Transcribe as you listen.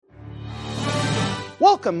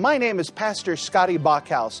Welcome, my name is Pastor Scotty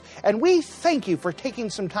Bachhaus, and we thank you for taking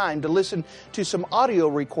some time to listen to some audio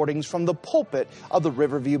recordings from the pulpit of the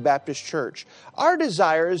Riverview Baptist Church. Our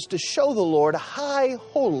desire is to show the Lord high,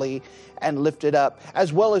 holy, and lifted up,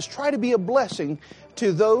 as well as try to be a blessing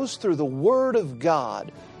to those through the Word of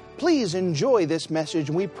God. Please enjoy this message,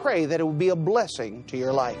 and we pray that it will be a blessing to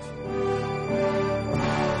your life.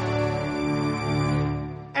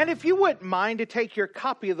 And if you wouldn't mind to take your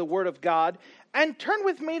copy of the Word of God and turn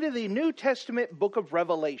with me to the New Testament book of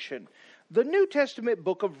Revelation. The New Testament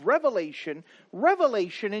book of Revelation,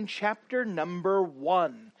 Revelation in chapter number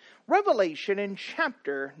 1. Revelation in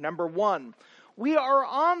chapter number 1. We are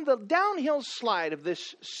on the downhill slide of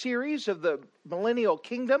this series of the Millennial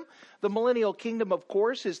Kingdom. The Millennial Kingdom, of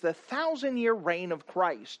course, is the 1,000-year reign of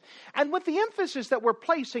Christ. And with the emphasis that we're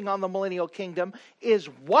placing on the Millennial Kingdom is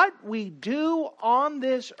what we do on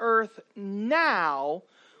this earth now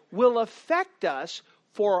will affect us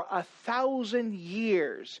for 1,000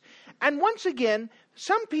 years. And once again,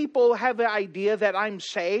 some people have the idea that I'm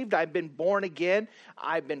saved, I've been born again,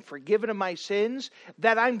 I've been forgiven of my sins,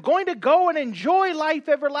 that I'm going to go and enjoy life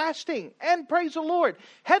everlasting. And praise the Lord,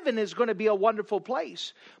 heaven is going to be a wonderful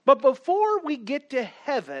place. But before we get to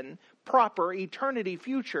heaven, proper eternity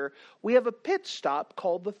future, we have a pit stop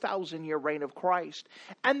called the 1,000-year reign of Christ.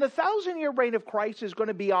 And the 1,000-year reign of Christ is going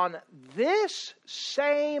to be on this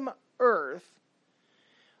same earth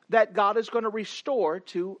that God is going to restore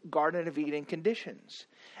to Garden of Eden conditions.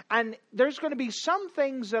 And there's going to be some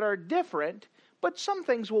things that are different, but some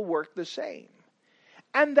things will work the same.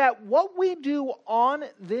 And that what we do on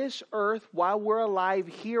this earth while we're alive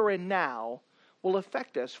here and now will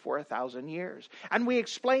affect us for 1,000 years. And we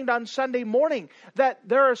explained on Sunday morning that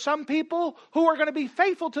there are some people who are going to be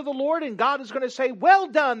faithful to the Lord, and God is going to say, "Well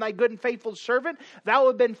done, thy good and faithful servant. Thou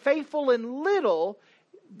have been faithful in little,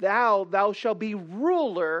 thou shalt be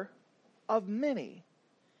ruler of many."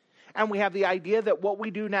 And we have the idea that what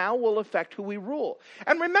we do now will affect who we rule.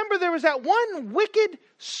 And remember, there was that one wicked,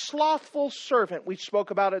 slothful servant we spoke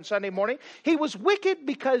about on Sunday morning. He was wicked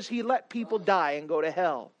because he let people die and go to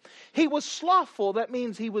hell. He was slothful. That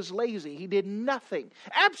means he was lazy. He did nothing.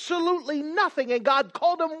 Absolutely nothing. And God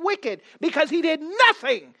called him wicked because he did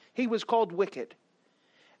nothing. He was called wicked.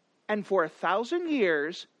 And for 1,000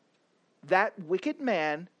 years, that wicked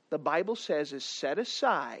man, the Bible says, is set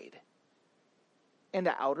aside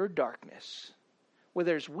into outer darkness, where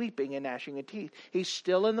there's weeping and gnashing of teeth. He's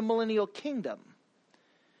still in the millennial kingdom.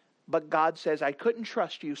 But God says, I couldn't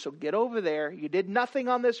trust you, so get over there. You did nothing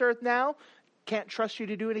on this earth now. Can't trust you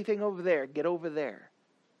to do anything over there. Get over there.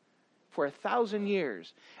 For 1,000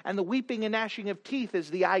 years. And the weeping and gnashing of teeth is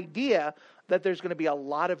the idea that there's going to be a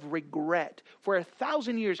lot of regret. For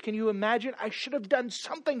 1,000 years, can you imagine? I should have done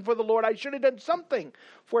something for the Lord. I should have done something.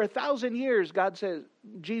 For 1,000 years, God says,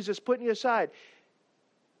 Jesus putting you aside,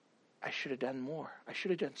 I should have done more. I should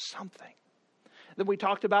have done something. Then we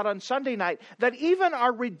talked about on Sunday night that even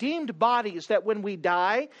our redeemed bodies, that when we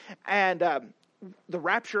die and the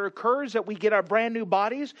rapture occurs, that we get our brand new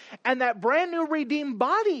bodies, and that brand new redeemed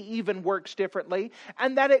body even works differently,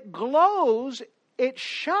 and that it glows, it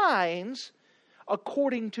shines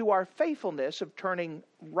according to our faithfulness of turning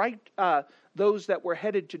those that were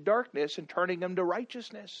headed to darkness and turning them to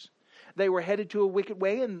righteousness. They were headed to a wicked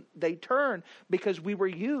way and they turned because we were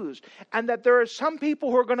used. And that there are some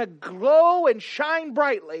people who are going to glow and shine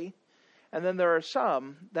brightly. And then there are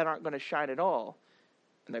some that aren't going to shine at all.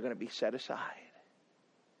 And they're going to be set aside.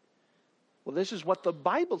 Well, this is what the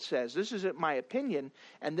Bible says. This isn't my opinion.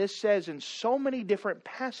 And this says in so many different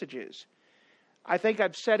passages. I think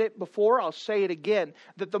I've said it before, I'll say it again,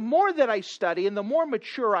 that the more that I study and the more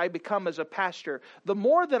mature I become as a pastor, the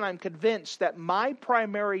more that I'm convinced that my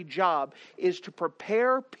primary job is to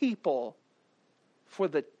prepare people for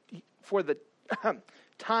the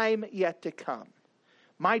time yet to come.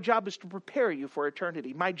 My job is to prepare you for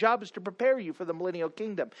eternity. My job is to prepare you for the millennial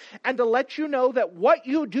kingdom. And to let you know that what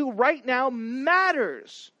you do right now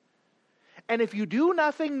matters. And if you do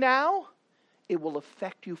nothing now, it will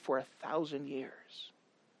affect you for 1,000 years.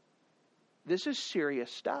 This is serious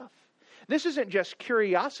stuff. This isn't just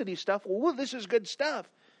curiosity stuff. Oh, this is good stuff.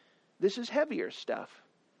 This is heavier stuff.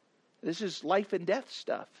 This is life and death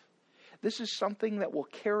stuff. This is something that will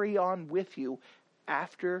carry on with you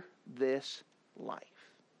after this life.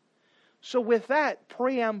 So with that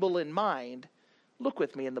preamble in mind, look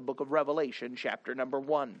with me in the book of Revelation, chapter number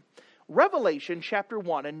 1. Revelation, chapter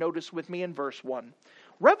 1, and notice with me in verse 1.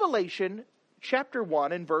 Revelation chapter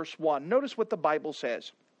 1 and verse 1. Notice what the Bible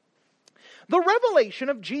says. The revelation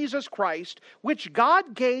of Jesus Christ, which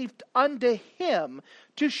God gave unto him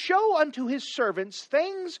to show unto his servants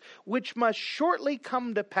things which must shortly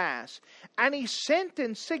come to pass. And he sent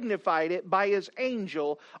and signified it by his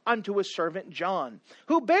angel unto his servant John,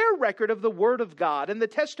 who bare record of the word of God and the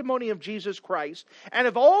testimony of Jesus Christ, and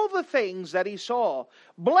of all the things that he saw.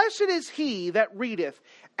 Blessed is he that readeth,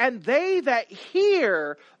 and they that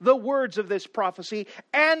hear the words of this prophecy,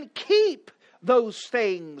 and keep those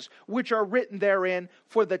things which are written therein,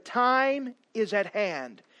 for the time is at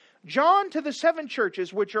hand. John, to the 7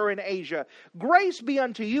 churches which are in Asia, grace be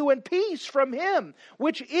unto you and peace from him,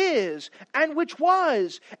 which is, and which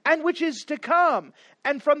was, and which is to come,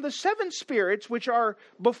 and from the 7 spirits which are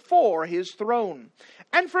before his throne,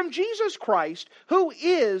 and from Jesus Christ, who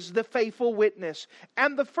is the faithful witness,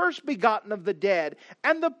 and the first begotten of the dead,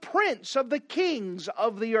 and the prince of the kings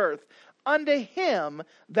of the earth, unto him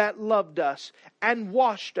that loved us, and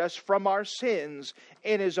washed us from our sins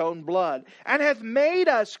in his own blood, and hath made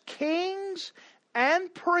us kings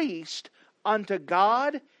and priests unto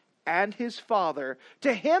God and his Father.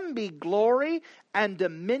 To him be glory and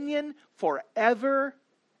dominion forever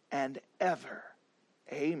and ever.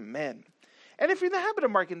 Amen. And if you're in the habit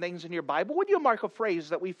of marking things in your Bible, would you mark a phrase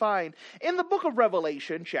that we find in the book of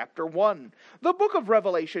Revelation, chapter 1? The book of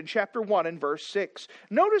Revelation, chapter 1 and verse 6.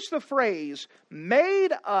 Notice the phrase,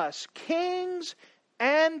 made us kings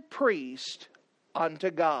and priests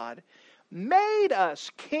unto God. Made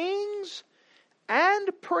us kings and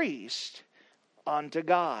priests unto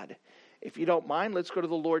God. If you don't mind, let's go to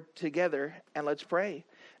the Lord together and let's pray.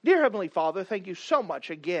 Dear Heavenly Father, thank you so much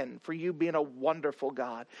again for you being a wonderful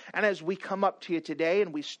God. And as we come up to you today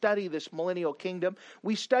and we study this millennial kingdom,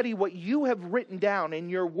 we study what you have written down in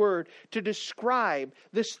your word to describe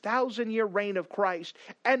this 1,000-year reign of Christ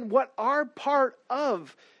and what our part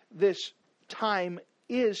of this time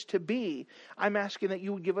is to be. I'm asking that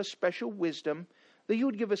you would give us special wisdom, that you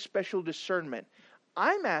would give us special discernment.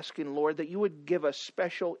 I'm asking, Lord, that you would give us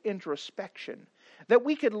special introspection, that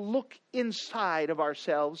we could look inside of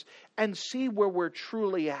ourselves and see where we're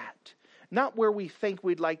truly at. Not where we think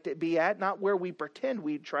we'd like to be at, not where we pretend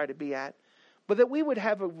we'd try to be at, but that we would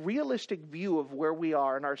have a realistic view of where we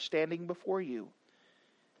are and our standing before you.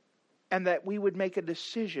 And that we would make a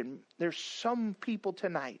decision. There's some people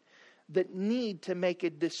tonight that need to make a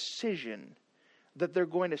decision that they're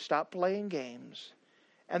going to stop playing games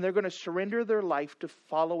and they're going to surrender their life to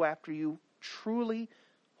follow after you truly,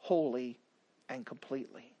 wholly, and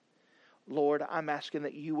completely. Lord, I'm asking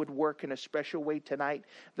that you would work in a special way tonight,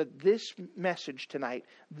 that this message tonight,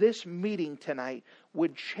 this meeting tonight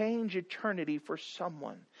would change eternity for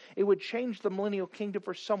someone. It would change the millennial kingdom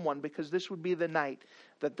for someone, because this would be the night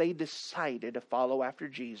that they decided to follow after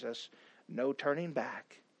Jesus. No turning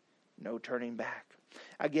back. No turning back.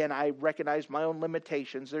 Again, I recognize my own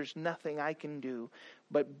limitations. There's nothing I can do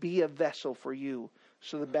but be a vessel for you.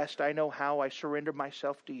 So the best I know how, I surrender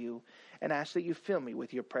myself to you and ask that you fill me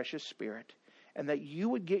with your precious Spirit, and that you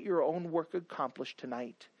would get your own work accomplished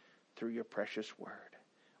tonight through your precious word.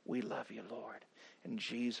 We love you, Lord. In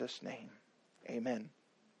Jesus' name, amen.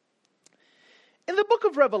 In the book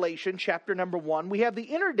of Revelation, chapter number 1, we have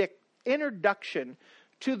the introduction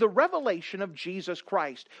to the revelation of Jesus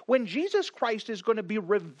Christ, when Jesus Christ is going to be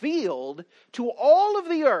revealed to all of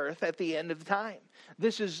the earth at the end of time.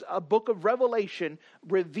 This is a book of Revelation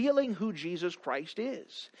revealing who Jesus Christ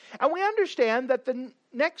is. And we understand that the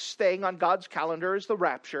next thing on God's calendar is the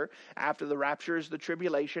rapture. After the rapture is the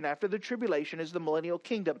tribulation. After the tribulation is the millennial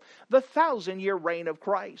kingdom, the 1,000-year reign of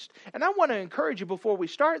Christ. And I want to encourage you before we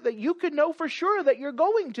start that you can know for sure that you're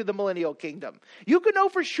going to the millennial kingdom. You can know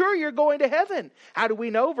for sure you're going to heaven. How do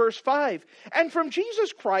we know? Verse 5. And from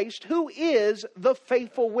Jesus Christ, who is the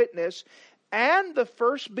faithful witness and the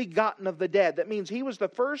first begotten of the dead. That means he was the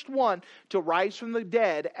first one to rise from the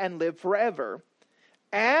dead and live forever.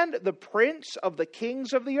 And the prince of the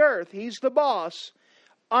kings of the earth. He's the boss.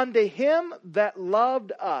 Unto him that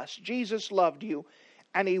loved us. Jesus loved you.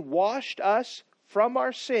 And he washed us from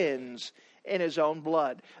our sins in his own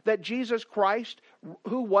blood. That Jesus Christ,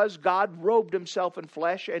 who was God, robed himself in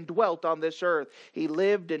flesh and dwelt on this earth. He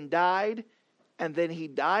lived and died. And then he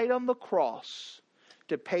died on the cross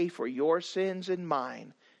to pay for your sins and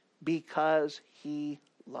mine, because he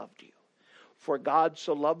loved you. For God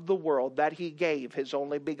so loved the world that he gave his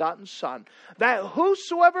only begotten Son, that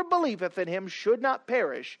whosoever believeth in him should not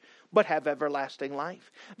perish, but have everlasting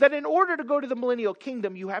life. That in order to go to the millennial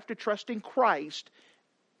kingdom, you have to trust in Christ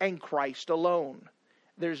and Christ alone.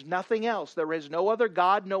 There's nothing else. There is no other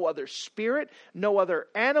God, no other spirit, no other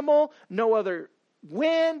animal, no other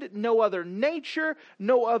wind, no other nature,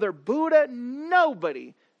 no other Buddha,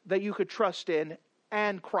 nobody that you could trust in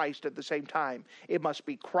and Christ at the same time. It must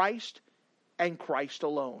be Christ and Christ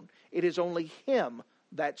alone. It is only Him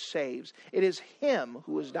that saves. It is Him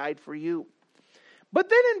who has died for you. But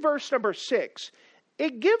then in verse number 6,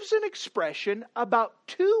 it gives an expression about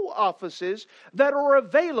two offices that are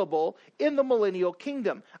available in the millennial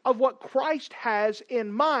kingdom, of what Christ has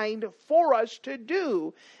in mind for us to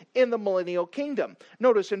do in the millennial kingdom.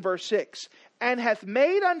 Notice in verse 6, and hath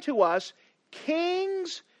made unto us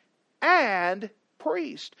kings and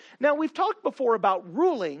priests. Now we've talked before about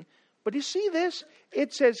ruling, but you see this?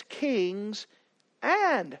 It says kings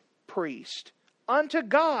and priests. Unto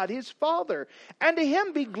God his Father, and to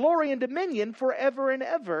Him be glory and dominion forever and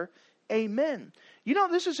ever. Amen. You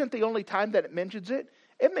know, this isn't the only time that it mentions it.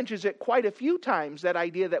 It mentions it quite a few times, that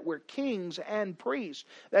idea that we're kings and priests.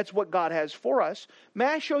 That's what God has for us. May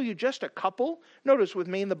I show you just a couple? Notice with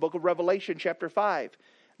me in the book of Revelation chapter 5.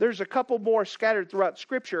 There's a couple more scattered throughout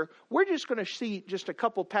Scripture. We're just going to see just a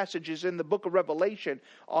couple passages in the book of Revelation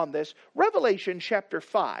on this. Revelation chapter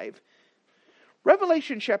 5.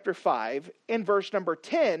 Revelation chapter 5, in verse number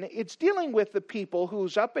 10, it's dealing with the people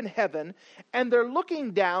who's up in heaven, and they're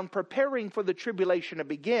looking down, preparing for the tribulation to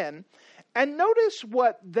begin. And notice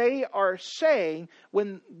what they are saying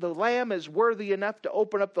when the Lamb is worthy enough to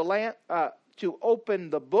open up to open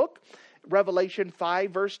the book. Revelation 5,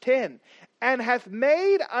 verse 10. And hath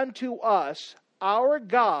made unto us our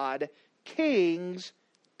God kings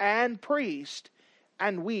and priests,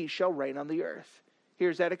 and we shall reign on the earth.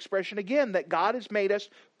 Here's that expression again, that God has made us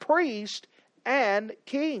priests and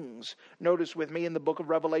kings. Notice with me in the book of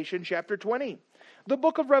Revelation chapter 20. The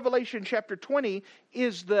book of Revelation chapter 20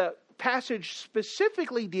 is the passage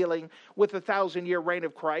specifically dealing with the 1,000-year reign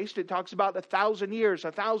of Christ. It talks about 1,000 years,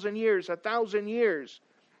 1,000 years, 1,000 years.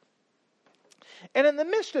 And in the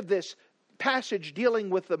midst of this passage dealing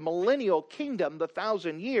with the millennial kingdom, the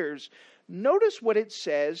 1,000 years, notice what it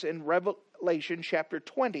says in Revelation chapter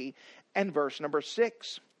 20 and verse number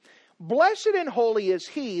 6. Blessed and holy is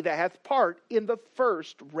he that hath part in the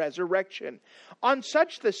first resurrection. On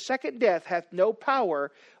such the second death hath no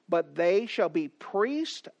power, but they shall be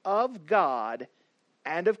priests of God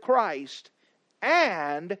and of Christ,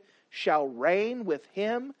 and shall reign with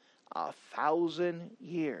him 1,000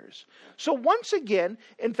 years. So once again,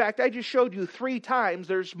 in fact, I just showed you 3 times.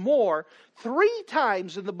 There's more. 3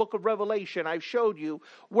 times in the book of Revelation I've showed you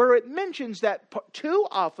where it mentions that 2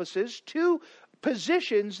 offices, 2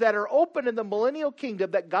 positions that are open in the millennial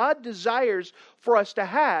kingdom that God desires for us to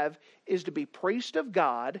have is to be priest of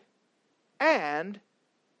God and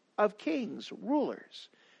of kings, rulers.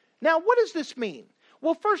 Now, what does this mean?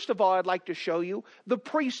 Well, first of all, I'd like to show you the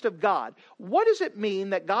priest of God. What does it mean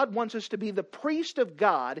that God wants us to be the priest of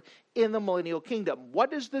God in the millennial kingdom? What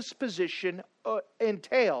does this position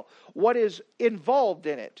entail? What is involved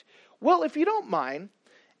in it? Well, if you don't mind,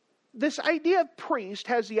 this idea of priest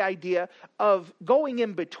has the idea of going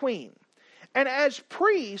in between. And as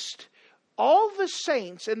priest, all the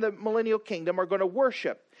saints in the millennial kingdom are going to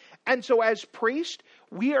worship. And so as priest,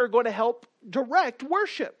 we are going to help direct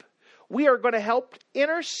worship. We are going to help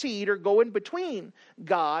intercede or go in between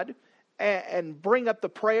God and bring up the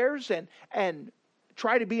prayers and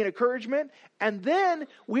try to be an encouragement. And then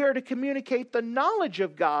we are to communicate the knowledge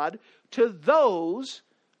of God to those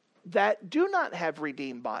that do not have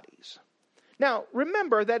redeemed bodies. Now,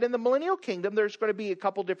 remember that in the millennial kingdom, there's going to be a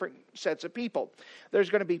couple different sets of people. There's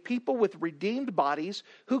going to be people with redeemed bodies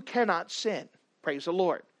who cannot sin. Praise the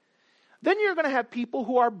Lord. Then you're going to have people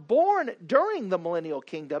who are born during the millennial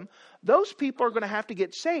kingdom. Those people are going to have to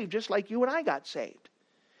get saved just like you and I got saved.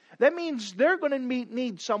 That means they're going to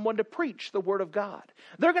need someone to preach the Word of God.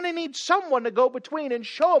 They're going to need someone to go between and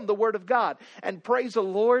show them the Word of God. And praise the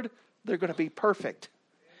Lord, they're going to be perfect.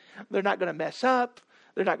 They're not going to mess up.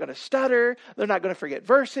 They're not going to stutter. They're not going to forget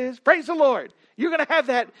verses. Praise the Lord. You're going to have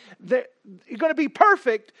that. You're going to be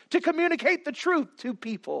perfect to communicate the truth to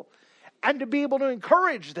people and to be able to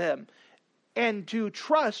encourage them and to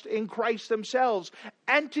trust in Christ themselves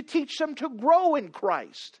and to teach them to grow in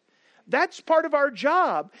Christ. That's part of our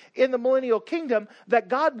job in the millennial kingdom that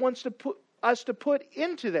God wants to put us to put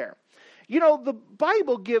into there. You know, the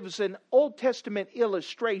Bible gives an Old Testament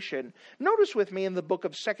illustration. Notice with me in the book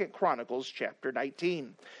of 2 Chronicles chapter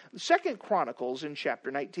 19. 2 Chronicles in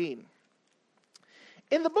chapter 19.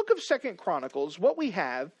 In the book of 2 Chronicles, what we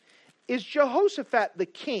have is Jehoshaphat the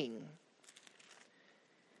king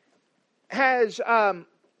has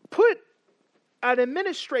put an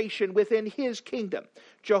administration within his kingdom.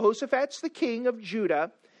 Jehoshaphat's the king of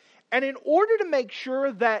Judah, And in order to make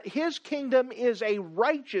sure that his kingdom is a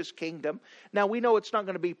righteous kingdom, now we know it's not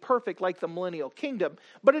going to be perfect like the millennial kingdom,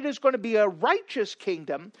 but it is going to be a righteous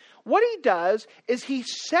kingdom. What he does is he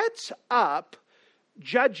sets up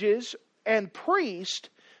judges and priests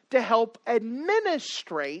to help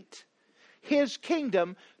administrate his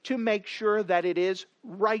kingdom to make sure that it is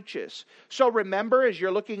righteous. So remember, as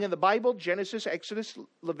you're looking in the Bible, Genesis, Exodus,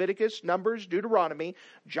 Leviticus, Numbers, Deuteronomy,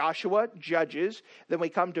 Joshua, Judges. Then we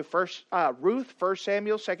come to Ruth, 1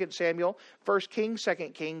 Samuel, 2 Samuel, 1 Kings, 2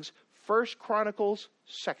 Kings, 1 Chronicles,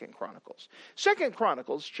 2 Chronicles. 2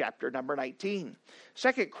 Chronicles, chapter number 19.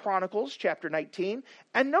 2 Chronicles, chapter 19.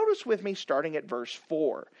 And notice with me starting at verse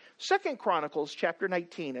 4. 2 Chronicles, chapter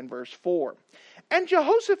 19 and verse 4. And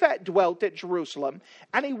Jehoshaphat dwelt at Jerusalem,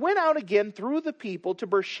 and he went out again through the people to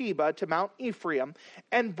Beersheba, to Mount Ephraim,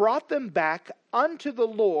 and brought them back unto the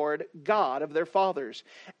Lord God of their fathers.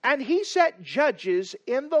 And he set judges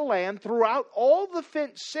in the land throughout all the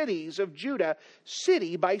fenced cities of Judah,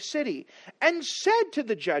 city by city, and said to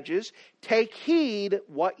the judges, Take heed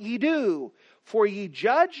what ye do, for ye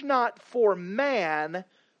judge not for man,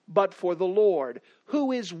 but for the Lord,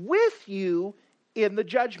 who is with you in the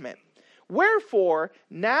judgment. Wherefore,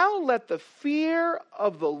 now let the fear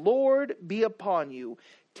of the Lord be upon you.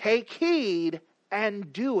 Take heed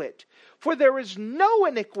and do it. For there is no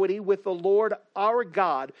iniquity with the Lord our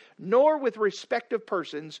God, nor with respect of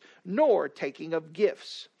persons, nor taking of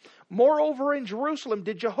gifts. Moreover, in Jerusalem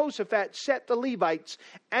did Jehoshaphat set the Levites,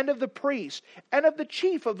 and of the priests, and of the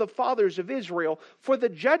chief of the fathers of Israel, for the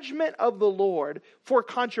judgment of the Lord, for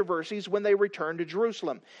controversies when they returned to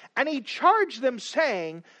Jerusalem. And he charged them,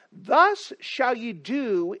 saying, Thus shall ye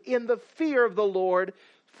do in the fear of the Lord,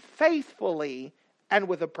 faithfully and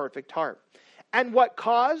with a perfect heart. And what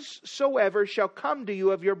cause soever shall come to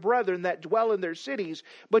you of your brethren that dwell in their cities,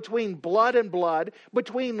 between blood and blood,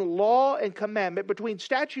 between law and commandment, between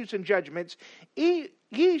statutes and judgments, ye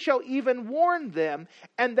shall even warn them,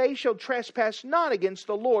 and they shall trespass not against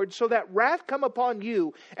the Lord, so that wrath come upon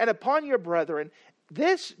you and upon your brethren.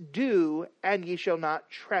 This do, and ye shall not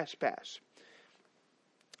trespass.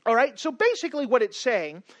 All right, so basically what it's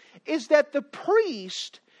saying is that the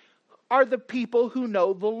priests are the people who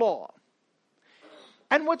know the law.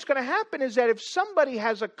 And what's going to happen is that if somebody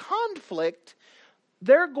has a conflict,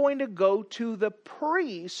 they're going to go to the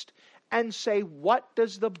priest and say, what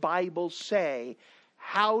does the Bible say?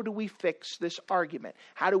 How do we fix this argument?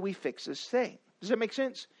 How do we fix this thing? Does that make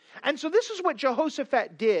sense? And so this is what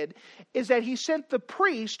Jehoshaphat did, is that he sent the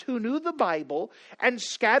priest who knew the Bible and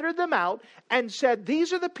scattered them out and said,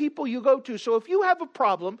 these are the people you go to. So if you have a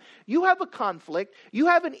problem, you have a conflict, you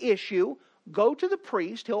have an issue, go to the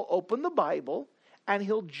priest. He'll open the Bible and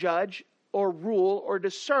he'll judge or rule or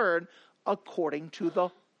discern according to the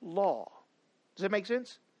law. Does that make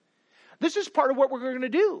sense? This is part of what we're going to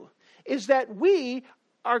do, is that we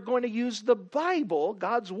are going to use the Bible,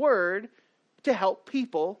 God's Word, to help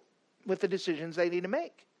people with the decisions they need to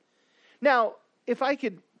make. Now, if I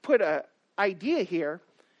could put an idea here,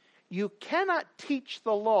 you cannot teach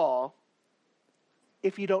the law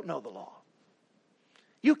if you don't know the law.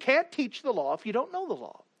 You can't teach the law if you don't know the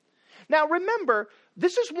law. Now remember,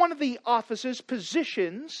 this is one of the offices,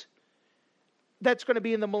 positions, that's going to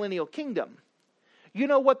be in the millennial kingdom. You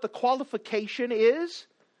know what the qualification is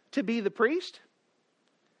to be the priest?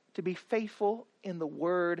 To be faithful in the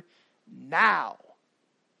word now.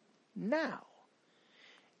 Now.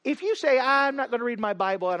 If you say, I'm not going to read my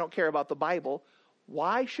Bible, I don't care about the Bible,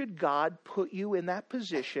 why should God put you in that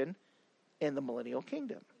position in the millennial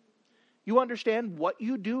kingdom? You understand what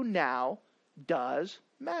you do now does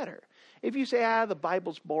matter. If you say, the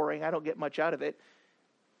Bible's boring, I don't get much out of it,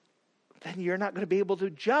 then you're not going to be able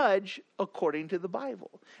to judge according to the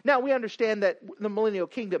Bible. Now, we understand that in the millennial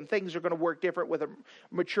kingdom, things are going to work different with a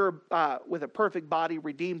mature, with a perfect body,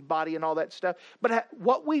 redeemed body, and all that stuff. But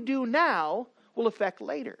what we do now will affect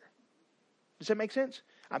later. Does that make sense?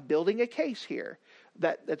 I'm building a case here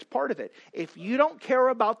that's part of it. If you don't care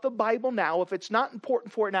about the Bible now, if it's not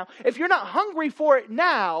important for it now, if you're not hungry for it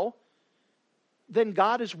now, then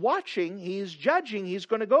God is watching, He's judging, He's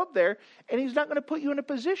going to go up there, and He's not going to put you in a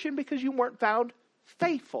position because you weren't found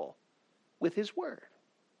faithful with His Word.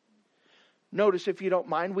 Notice, if you don't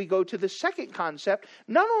mind, we go to the second concept.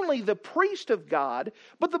 Not only the priest of God,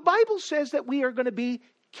 but the Bible says that we are going to be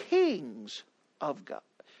kings of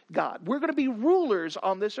God. We're going to be rulers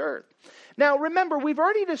on this earth. Now, remember, we've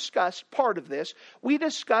already discussed part of this. We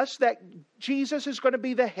discussed that Jesus is going to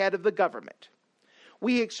be the head of the government.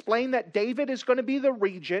 We explained that David is going to be the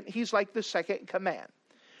regent. He's like the second in command.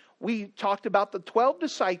 We talked about the 12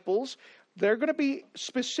 disciples. They're going to be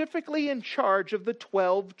specifically in charge of the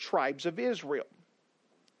 12 tribes of Israel.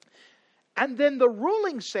 And then the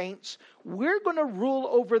ruling saints, we're going to rule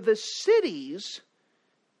over the cities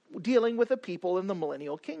dealing with the people in the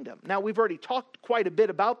millennial kingdom. Now, we've already talked quite a bit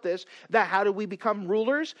about this, that how do we become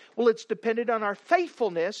rulers? Well, it's dependent on our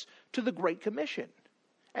faithfulness to the Great Commission.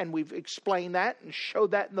 And we've explained that and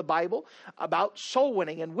showed that in the Bible about soul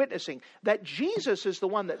winning and witnessing. That Jesus is the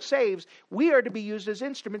one that saves. We are to be used as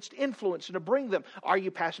instruments to influence and to bring them. Are you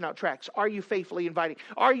passing out tracts? Are you faithfully inviting?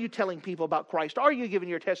 Are you telling people about Christ? Are you giving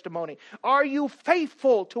your testimony? Are you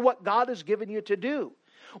faithful to what God has given you to do?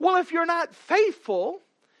 Well, if you're not faithful,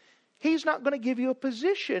 He's not going to give you a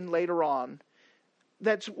position later on.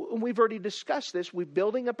 We've already discussed this. We're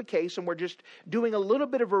building up a case and we're just doing a little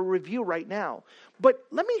bit of a review right now. But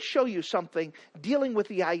let me show you something dealing with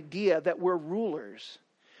the idea that we're rulers.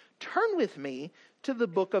 Turn with me to the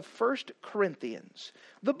book of 1 Corinthians.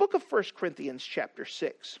 The book of 1 Corinthians chapter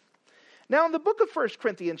 6. Now in the book of 1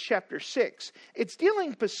 Corinthians chapter 6, it's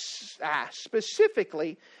dealing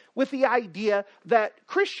specifically with the idea that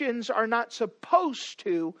Christians are not supposed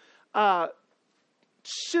to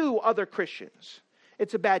sue other Christians.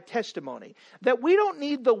 It's a bad testimony. That we don't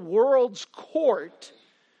need the world's court,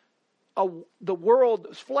 the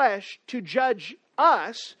world's flesh, to judge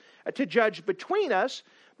us, to judge between us,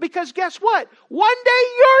 because guess what? One day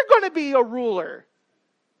you're going to be a ruler.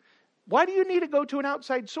 Why do you need to go to an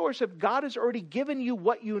outside source if God has already given you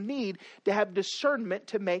what you need to have discernment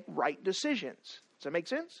to make right decisions? Does that make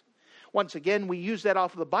sense? Once again, we use that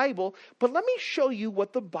off of the Bible, but let me show you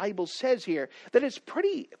what the Bible says here, that is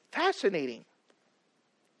pretty fascinating.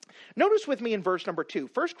 Notice with me in verse number 2,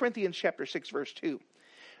 1 Corinthians chapter 6, verse 2.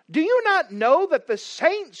 Do you not know that the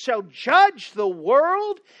saints shall judge the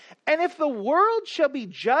world? And if the world shall be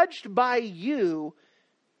judged by you,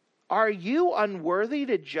 are you unworthy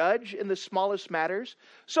to judge in the smallest matters?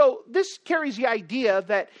 So this carries the idea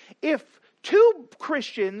that if two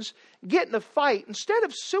Christians get in a fight, instead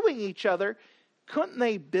of suing each other, couldn't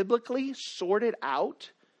they biblically sort it out?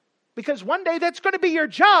 Because one day that's going to be your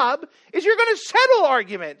job, is you're going to settle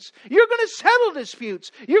arguments. You're going to settle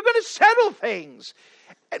disputes. You're going to settle things.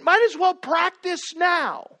 It might as well practice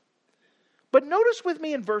now. But notice with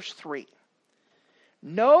me in verse 3.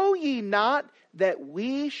 Know ye not that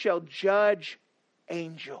we shall judge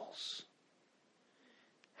angels?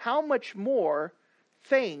 How much more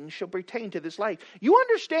things shall pertain to this life? You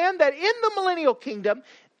understand that in the millennial kingdom,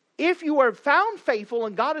 if you are found faithful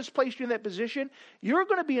and God has placed you in that position, you're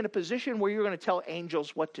going to be in a position where you're going to tell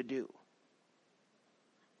angels what to do.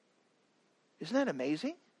 Isn't that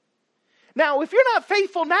amazing? Now, if you're not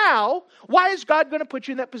faithful now, why is God going to put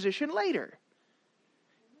you in that position later?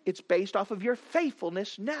 It's based off of your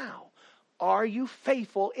faithfulness now. Are you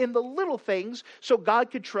faithful in the little things so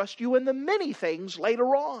God could trust you in the many things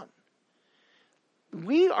later on?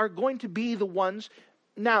 We are going to be the ones.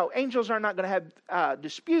 Now, angels are not going to have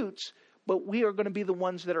disputes, but we are going to be the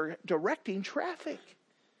ones that are directing traffic.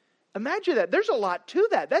 Imagine that. There's a lot to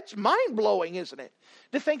that. That's mind-blowing, isn't it?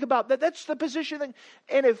 To think about that. That's the position.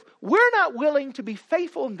 And if we're not willing to be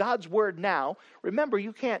faithful in God's word now, remember,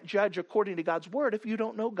 you can't judge according to God's word if you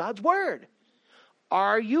don't know God's word.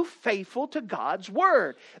 Are you faithful to God's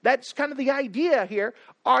word? That's kind of the idea here.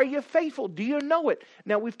 Are you faithful? Do you know it?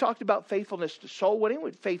 Now, we've talked about faithfulness to soul winning,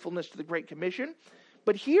 with faithfulness to the Great Commission.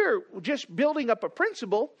 But here, just building up a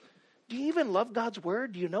principle, do you even love God's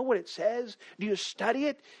word? Do you know what it says? Do you study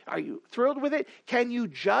it? Are you thrilled with it? Can you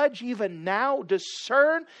judge even now?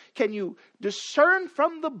 Discern? Can you discern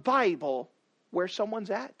from the Bible where someone's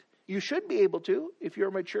at? You should be able to if you're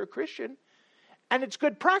a mature Christian. And it's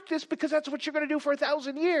good practice because that's what you're going to do for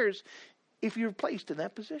 1,000 years if you're placed in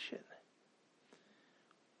that position.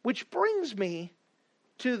 Which brings me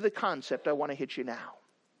to the concept I want to hit you now.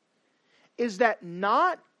 Is that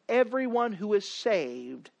not everyone who is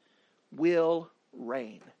saved will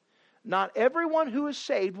reign. Not everyone who is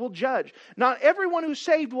saved will judge. Not everyone who's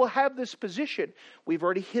saved will have this position. We've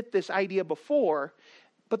already hit this idea before,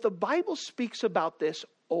 but the Bible speaks about this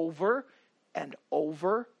over and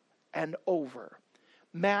over and over.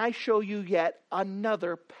 May I show you yet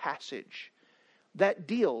another passage that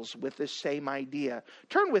deals with this same idea?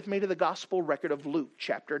 Turn with me to the Gospel record of Luke,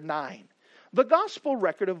 chapter 9. The Gospel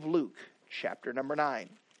record of Luke, chapter number 9.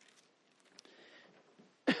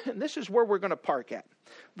 And this is where we're going to park at.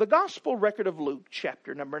 The Gospel record of Luke,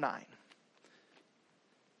 chapter number 9.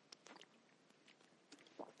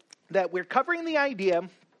 That we're covering the idea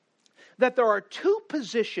that there are two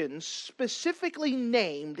positions specifically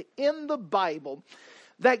named in the Bible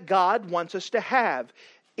that God wants us to have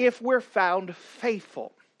if we're found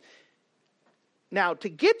faithful. Now, to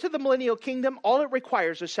get to the millennial kingdom, all it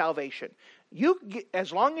requires is salvation.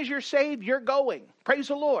 As long as you're saved, you're going. Praise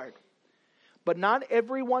the Lord. But not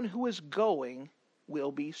everyone who is going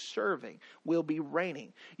will be serving, will be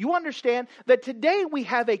reigning. You understand that today we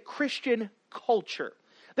have a Christian culture.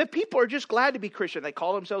 That people are just glad to be Christian. They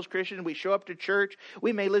call themselves Christian. We show up to church.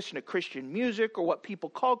 We may listen to Christian music or what people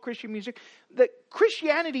call Christian music. That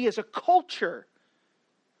Christianity is a culture.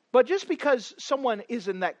 But just because someone is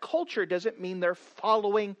in that culture doesn't mean they're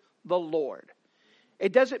following the Lord.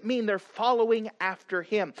 It doesn't mean they're following after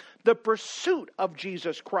Him. The pursuit of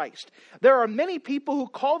Jesus Christ. There are many people who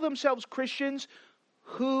call themselves Christians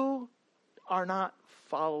who are not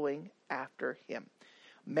following after Him.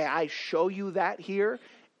 May I show you that here?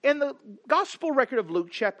 In the Gospel record of Luke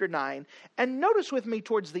chapter 9, and notice with me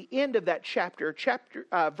towards the end of that chapter,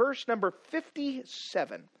 verse number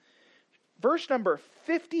 57. Verse number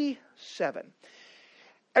 57.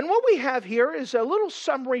 And what we have here is a little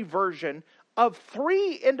summary version of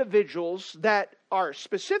three individuals that are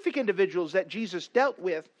specific individuals that Jesus dealt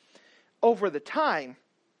with over the time.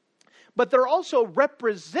 But they're also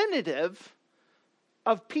representative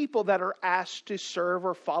of people that are asked to serve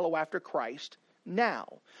or follow after Christ now.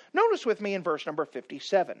 Notice with me in verse number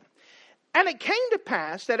 57. And it came to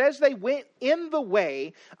pass that as they went in the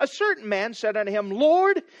way, a certain man said unto him,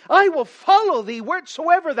 Lord, I will follow thee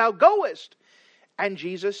wheresoever thou goest. And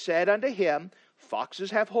Jesus said unto him,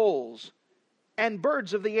 Foxes have holes, and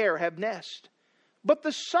birds of the air have nests, but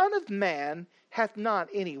the Son of Man hath not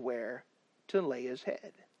anywhere to lay his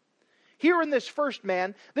head. Here in this first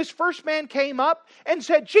man came up and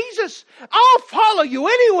said, Jesus, I'll follow you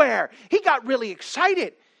anywhere. He got really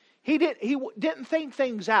excited. He didn't think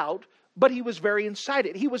things out, but he was very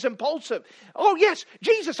excited. He was impulsive. Oh yes,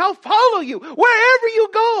 Jesus, I'll follow you wherever you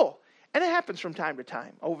go. And it happens from time to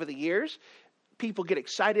time. Over the years, people get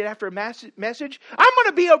excited after a message. I'm going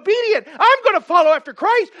to be obedient. I'm going to follow after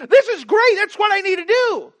Christ. This is great. That's what I need to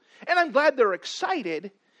do. And I'm glad they're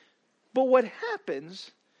excited. But what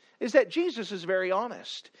happens is that Jesus is very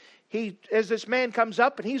honest. As this man comes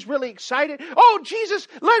up and he's really excited. Oh, Jesus,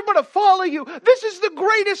 I'm going to follow you. This is the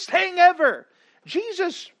greatest thing ever.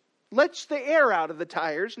 Jesus lets the air out of the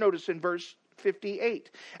tires. Notice in verse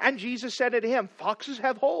 58. And Jesus said unto him, Foxes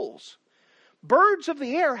have holes, birds of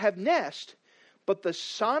the air have nests, but the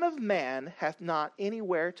Son of Man hath not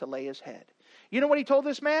anywhere to lay his head. You know what he told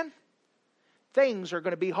this man? Things are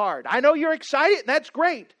going to be hard. I know you're excited, and that's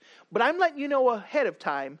great. But I'm letting you know ahead of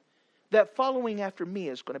time that following after me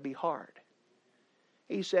is going to be hard.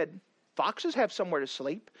 He said, foxes have somewhere to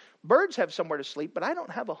sleep. Birds have somewhere to sleep, but I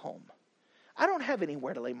don't have a home. I don't have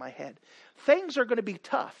anywhere to lay my head. Things are going to be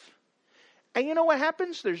tough. And you know what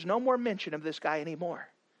happens? There's no more mention of this guy anymore.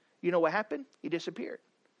 You know what happened? He disappeared.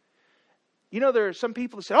 You know, there are some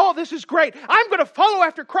people that say, oh, this is great. I'm going to follow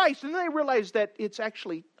after Christ. And then they realize that it's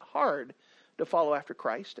actually hard to follow after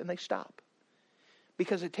Christ, and they stop.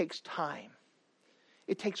 Because it takes time.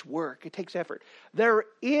 It takes work. It takes effort. There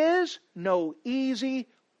is no easy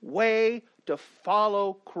way to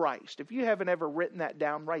follow Christ. If you haven't ever written that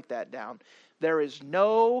down, write that down. There is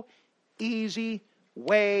no easy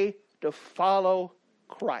way to follow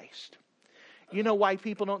Christ. You know why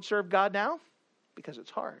people don't serve God now? Because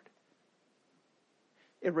it's hard.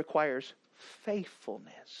 It requires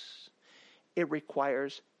faithfulness. It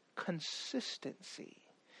requires consistency.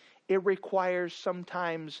 It requires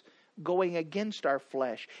sometimes going against our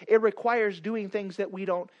flesh. It requires doing things that we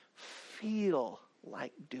don't feel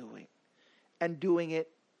like doing and doing it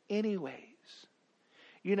anyways.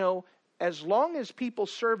 You know, as long as people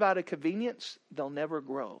serve out of convenience, they'll never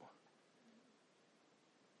grow.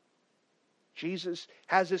 Jesus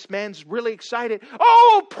has this man's really excited.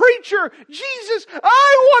 Oh, preacher, Jesus,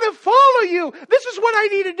 I want to follow you. This is what I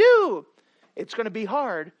need to do. It's going to be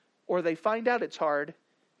hard, or they find out it's hard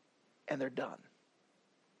and they're done.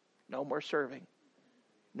 No more serving.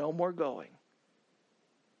 No more going.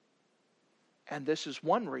 And this is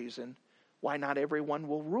one reason why not everyone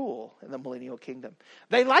will rule in the millennial kingdom.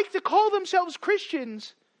 They like to call themselves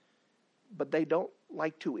Christians, but they don't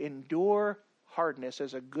like to endure hardness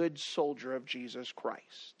as a good soldier of Jesus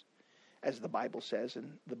Christ, as the Bible says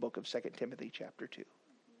in the book of 2 Timothy chapter 2.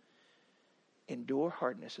 Endure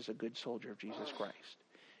hardness as a good soldier of Jesus Christ.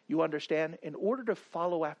 You understand? In order to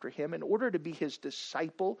follow after Him, in order to be His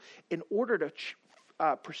disciple, in order to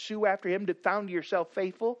pursue after Him, to found yourself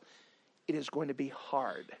faithful, it is going to be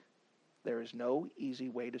hard. There is no easy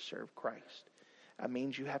way to serve Christ. That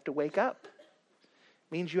means you have to wake up.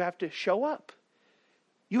 It means you have to show up.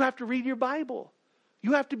 You have to read your Bible.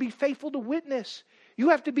 You have to be faithful to witness. You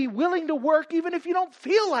have to be willing to work even if you don't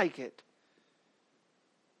feel like it.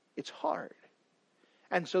 It's hard.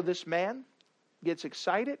 And so this man gets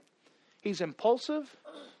excited. He's impulsive.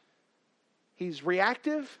 He's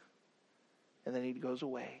reactive. And then he goes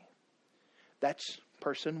away. That's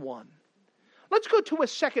person one. Let's go to a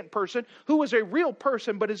second person who is a real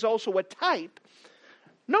person but is also a type.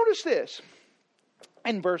 Notice this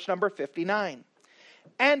in verse number 59.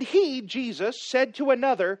 And he, Jesus, said to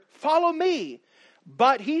another, "Follow me."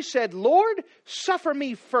 But he said, "Lord, suffer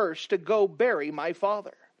me first to go bury my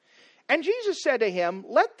father." And Jesus said to him,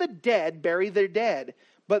 "Let the dead bury their dead,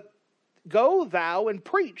 but go thou and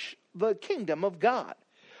preach the kingdom of God."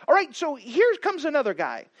 All right, so here comes another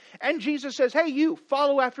guy. And Jesus says, "Hey, you,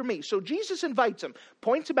 follow after me." So Jesus invites him,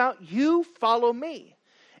 points him out, "You follow me."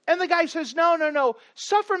 And the guy says, No,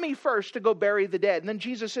 suffer me first to go bury the dead. And then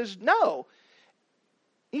Jesus says, "No."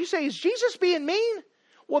 You say, is Jesus being mean?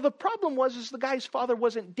 Well, the problem was the guy's father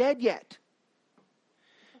wasn't dead yet.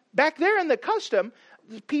 Back there in the custom,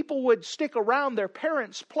 people would stick around their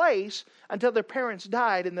parents' place until their parents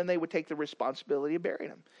died, and then they would take the responsibility of burying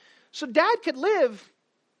them. So dad could live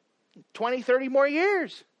 20, 30 more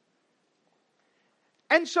years.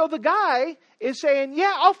 And so the guy is saying,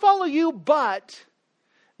 "Yeah, I'll follow you, but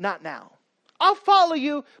not now. I'll follow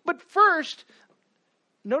you, but first,"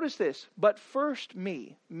 notice this, "but first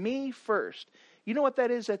me first." You know what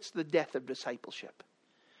that is? That's the death of discipleship.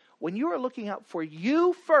 When you are looking out for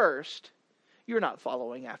you first, you're not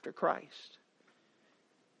following after Christ.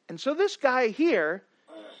 And so this guy here,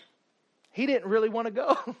 he didn't really want to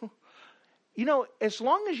go. You know, as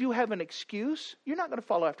long as you have an excuse, you're not going to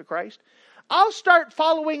follow after Christ. I'll start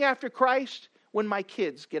following after Christ when my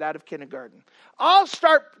kids get out of kindergarten. I'll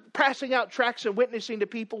start passing out tracts and witnessing to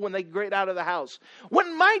people when they get out of the house.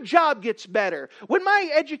 When my job gets better. When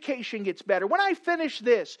my education gets better. When I finish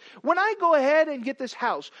this. When I go ahead and get this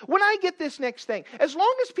house. When I get this next thing. As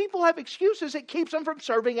long as people have excuses, it keeps them from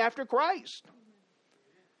serving after Christ.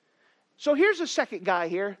 So here's a second guy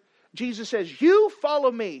here. Jesus says, "You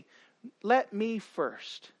follow me. Let me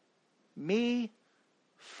first." Me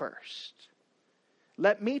first.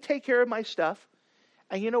 Let me take care of my stuff.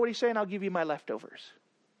 And you know what he's saying? I'll give you my leftovers.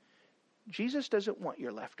 Jesus doesn't want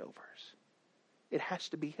your leftovers. It has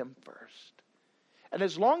to be him first. And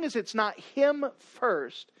as long as it's not him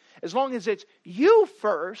first, as long as it's you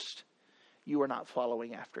first, you are not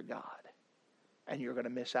following after God. And you're going to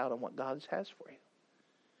miss out on what God has for you.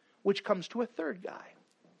 Which comes to a third guy.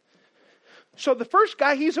 So the first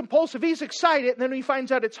guy, he's impulsive, he's excited, and then when he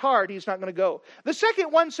finds out it's hard, he's not going to go. The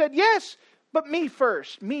second one said, "Yes, but me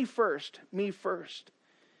first, me first, me first."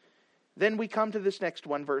 Then we come to this next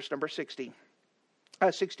one, verse number 61.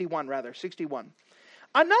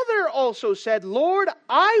 Another also said, "Lord,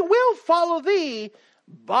 I will follow thee,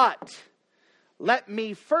 but let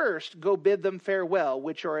me first go bid them farewell,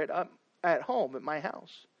 which are at home at my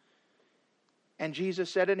house." And Jesus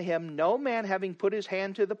said unto him, "No man having put his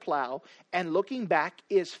hand to the plow and looking back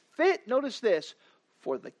is fit," notice this,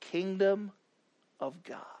 "for the kingdom of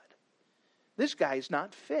God." This guy's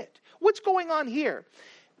not fit. What's going on here?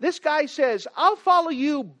 This guy says, "I'll follow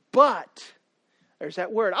you, but," there's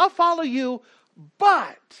that word, "I'll follow you,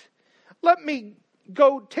 but let me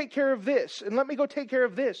go take care of this, and let me go take care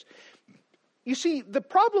of this." You see, the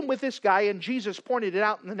problem with this guy, and Jesus pointed it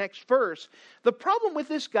out in the next verse, the problem with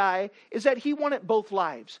this guy is that he wanted both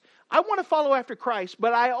lives. I want to follow after Christ,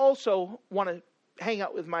 but I also want to hang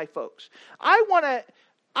out with my folks. I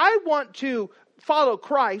want to follow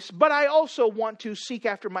Christ, but I also want to seek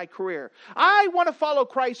after my career. I want to follow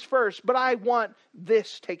Christ first, but I want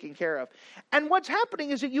this taken care of. And what's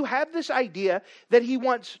happening is that you have this idea that he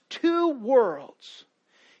wants two worlds.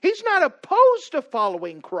 He's not opposed to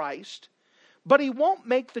following Christ, but he won't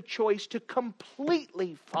make the choice to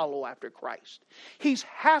completely follow after Christ. He's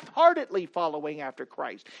half-heartedly following after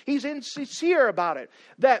Christ. He's insincere about it.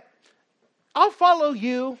 That I'll follow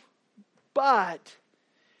you, but...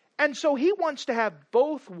 And so he wants to have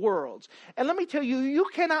both worlds. And let me tell you, you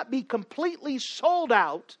cannot be completely sold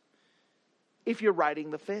out if you're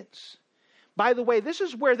riding the fence. By the way, this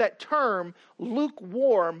is where that term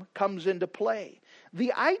lukewarm comes into play.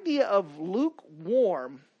 The idea of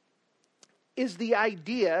lukewarm is the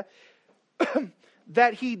idea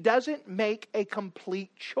that he doesn't make a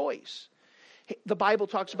complete choice. The Bible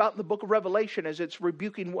talks about in the book of Revelation, as it's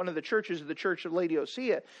rebuking one of the churches, the church of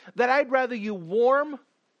Laodicea, that I'd rather you warm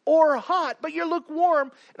or hot, but you're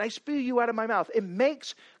lukewarm, and I spew you out of my mouth. It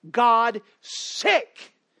makes God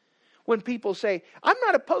sick when people say, "I'm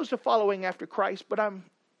not opposed to following after Christ, but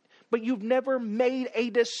you've never made a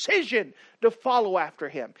decision to follow after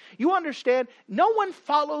him." You understand? No one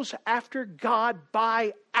follows after God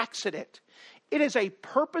by accident. It is a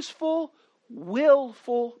purposeful,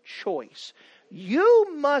 willful choice.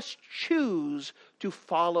 You must choose to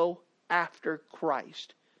follow after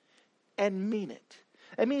Christ and mean it.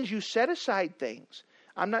 That means you set aside things.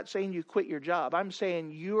 I'm not saying you quit your job. I'm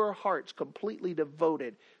saying your heart's completely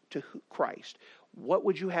devoted to Christ. What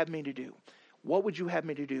would you have me to do? What would you have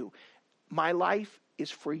me to do? My life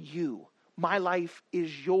is for you. My life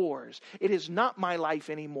is yours. It is not my life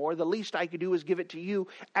anymore. The least I could do is give it to you,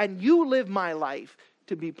 and you live my life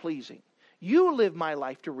to be pleasing. You live my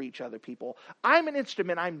life to reach other people. I'm an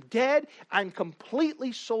instrument. I'm dead. I'm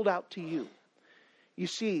completely sold out to you. You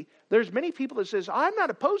see, there's many people that says, I'm not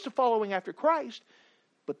opposed to following after Christ,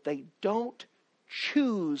 but they don't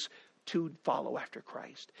choose to follow after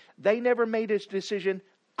Christ. They never made this decision.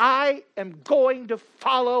 I am going to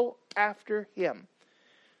follow after him.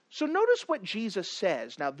 So notice what Jesus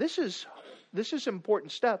says. Now this is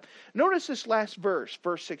important stuff. Notice this last verse,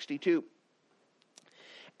 verse 62.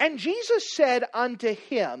 And Jesus said unto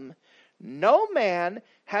him, no man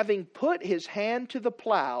having put his hand to the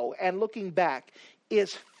plow and looking back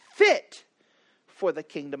is fit for the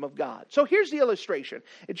kingdom of God. So here's the illustration.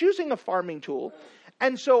 It's using a farming tool.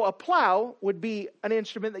 And so a plow would be an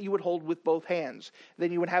instrument that you would hold with both hands.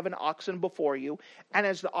 Then you would have an oxen before you. And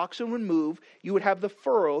as the oxen would move, you would have the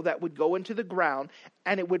furrow that would go into the ground.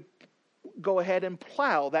 And it would go ahead and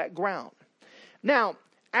plow that ground. Now,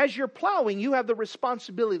 as you're plowing, you have the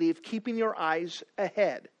responsibility of keeping your eyes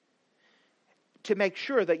ahead to make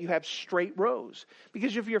sure that you have straight rows.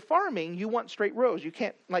 Because if you're farming, you want straight rows. You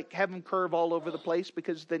can't have them curve all over the place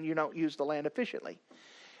because then you don't use the land efficiently.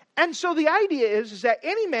 And so the idea is that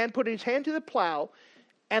any man putting his hand to the plow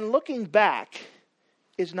and looking back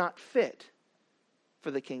is not fit for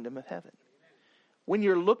the kingdom of heaven. When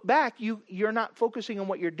you look back, you're not focusing on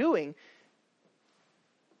what you're doing,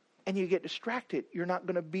 and you get distracted. You're not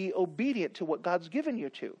going to be obedient to what God's given you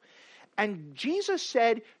to. And Jesus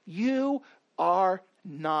said, you are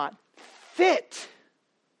not fit.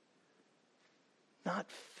 Not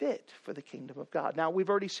fit for the kingdom of God. Now, we've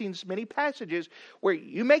already seen many passages where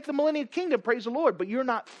you make the millennial kingdom, praise the Lord, but you're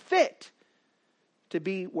not fit to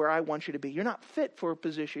be where I want you to be. You're not fit for a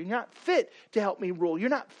position. You're not fit to help me rule. You're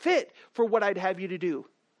not fit for what I'd have you to do.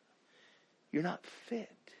 You're not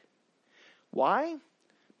fit. Why?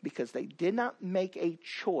 Because they did not make a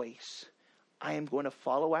choice. I am going to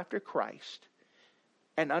follow after Christ.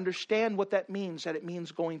 And understand what that means, that it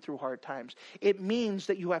means going through hard times. It means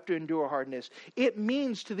that you have to endure hardness. It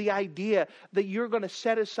means to the idea that you're going to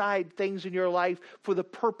set aside things in your life for the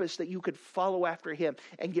purpose that you could follow after him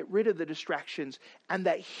and get rid of the distractions, and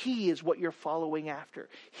that he is what you're following after.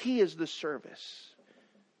 He is the service.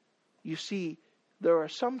 You see, there are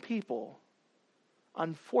some people,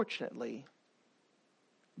 unfortunately,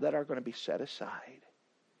 that are going to be set aside.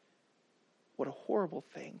 What a horrible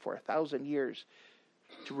thing for 1,000 years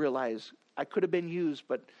to realize I could have been used,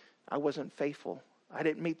 but I wasn't faithful. I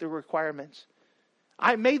didn't meet the requirements.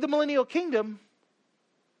 I made the millennial kingdom,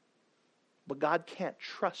 but God can't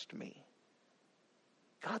trust me.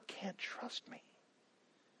 God can't trust me.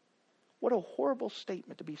 What a horrible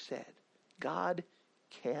statement to be said. God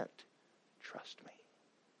can't trust me.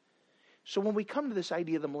 So when we come to this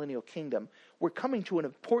idea of the millennial kingdom, we're coming to an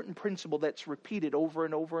important principle that's repeated over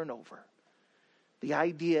and over and over. The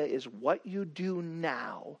idea is what you do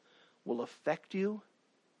now will affect you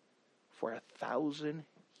for 1,000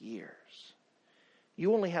 years.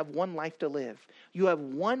 You only have one life to live. You have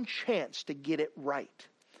one chance to get it right.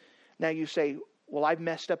 Now you say, well, I've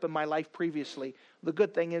messed up in my life previously. The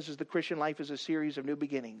good thing is the Christian life is a series of new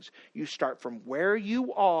beginnings. You start from where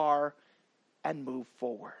you are and move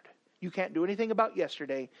forward. You can't do anything about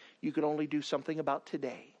yesterday. You can only do something about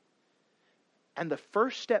today. And the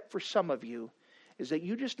first step for some of you is that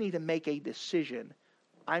you just need to make a decision.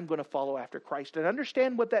 I'm going to follow after Christ. And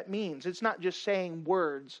understand what that means. It's not just saying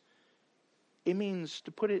words. It means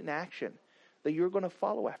to put it in action. That you're going to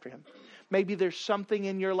follow after him. Maybe there's something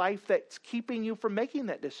in your life that's keeping you from making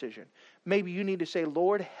that decision. Maybe you need to say,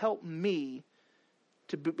 Lord, help me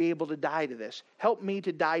to be able to die to this. Help me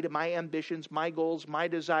to die to my ambitions, my goals, my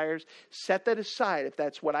desires. Set that aside if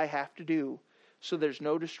that's what I have to do. So there's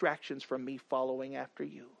no distractions from me following after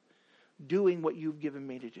you. Doing what you've given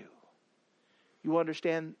me to do. You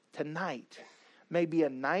understand, tonight may be a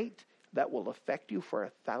night that will affect you for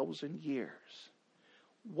 1,000 years.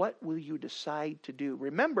 What will you decide to do?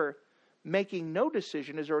 Remember, making no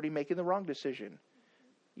decision is already making the wrong decision.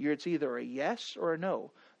 It's either a yes or a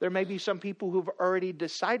no. There may be some people who've already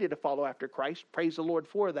decided to follow after Christ. Praise the Lord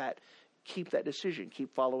for that. Keep that decision.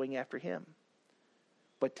 Keep following after him.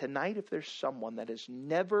 But tonight, if there's someone that has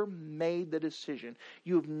never made the decision,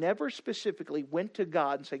 you've never specifically went to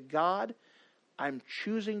God and said, God, I'm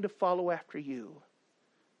choosing to follow after you.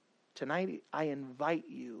 Tonight, I invite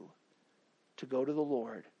you to go to the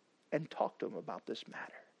Lord and talk to Him about this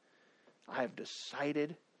matter. I have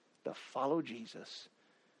decided to follow Jesus.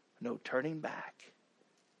 No turning back.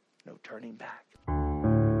 No turning back.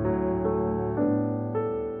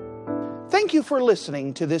 Thank you for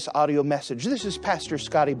listening to this audio message. This is Pastor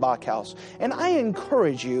Scotty Bachhaus, and I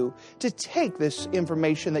encourage you to take this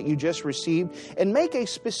information that you just received and make a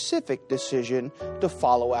specific decision to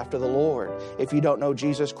follow after the Lord. If you don't know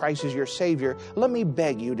Jesus Christ as your Savior, let me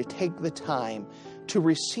beg you to take the time to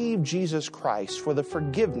receive Jesus Christ for the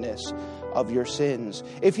forgiveness of your sins.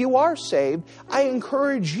 If you are saved, I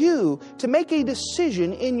encourage you to make a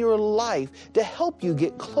decision in your life to help you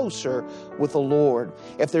get closer with the Lord.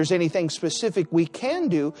 If there's anything specific we can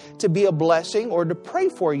do to be a blessing or to pray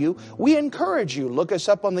for you, we encourage you. Look us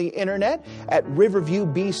up on the internet at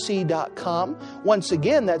riverviewbc.com. Once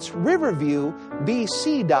again, that's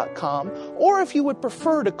riverviewbc.com. Or if you would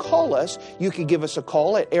prefer to call us, you can give us a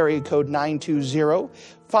call at area code 920-530-6308.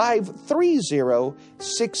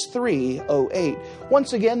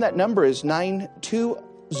 Once again, that number is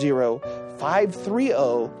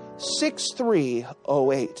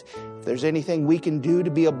 920-530-6308. If there's anything we can do to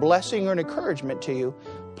be a blessing or an encouragement to you,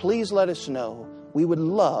 please let us know. We would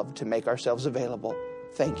love to make ourselves available.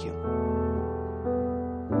 Thank you.